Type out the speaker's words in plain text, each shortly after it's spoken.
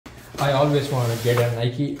I always wanted to get a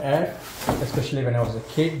Nike Air, especially when I was a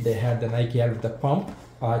kid. They had the Nike Air with the pump.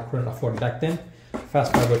 I couldn't afford back then.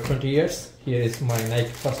 Fast forward 20 years. Here is my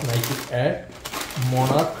first Nike Air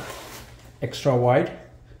Monarch extra wide.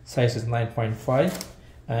 Size is 9.5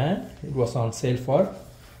 and it was on sale for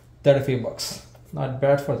 35 bucks. Not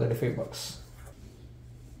bad for 35 bucks.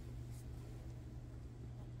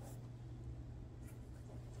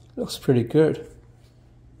 Looks pretty good.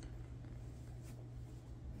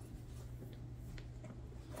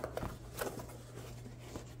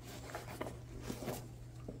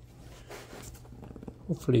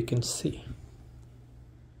 Hopefully you can see.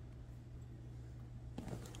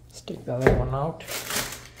 Let's take the other one out.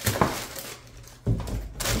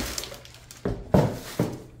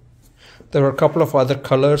 There were a couple of other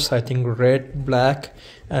colors, I think red, black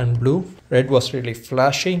and blue. Red was really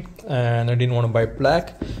flashy and I didn't want to buy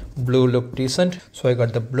black. Blue looked decent, so I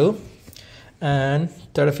got the blue and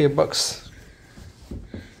 35 bucks.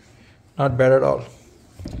 Not bad at all.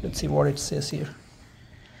 Let's see what it says here.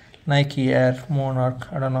 Nike Air Monarch,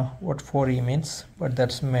 I don't know what 4E means, but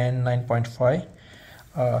that's men 9.5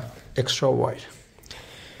 extra wide.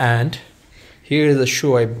 And here is a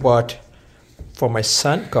shoe I bought for my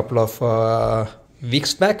son a couple of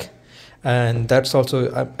weeks back, and that's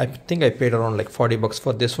also I think I paid around like 40 bucks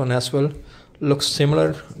for this one as well. Looks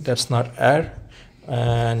similar. That's not Air,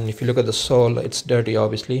 and if you look at the sole, it's dirty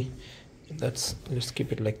obviously. Let's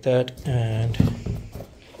keep it like that, and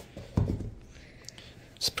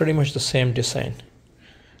it's pretty much the same design.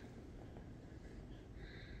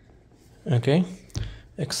 Okay,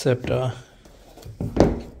 except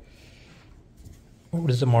what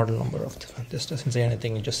is the model number of this? Doesn't say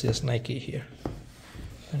anything. It just says Nike here,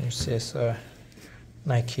 and it says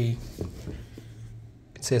Nike.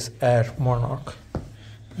 It says Air Monarch,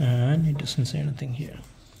 and it doesn't say anything here.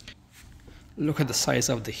 Look at the size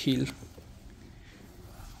of the heel.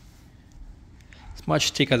 It's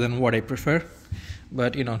much thicker than what I prefer,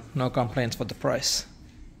 but you know, no complaints for the price.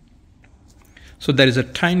 So there is a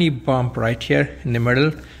tiny bump right here in the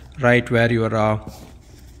middle, right where your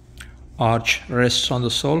arch rests on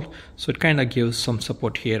the sole, so it kind of gives some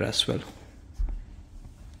support here as well.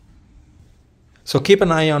 So keep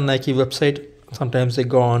an eye on Nike website. Sometimes they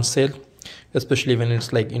go on sale, especially when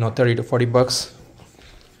it's like, you know, 30 to 40 bucks.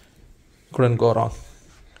 Couldn't go wrong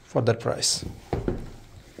for that price.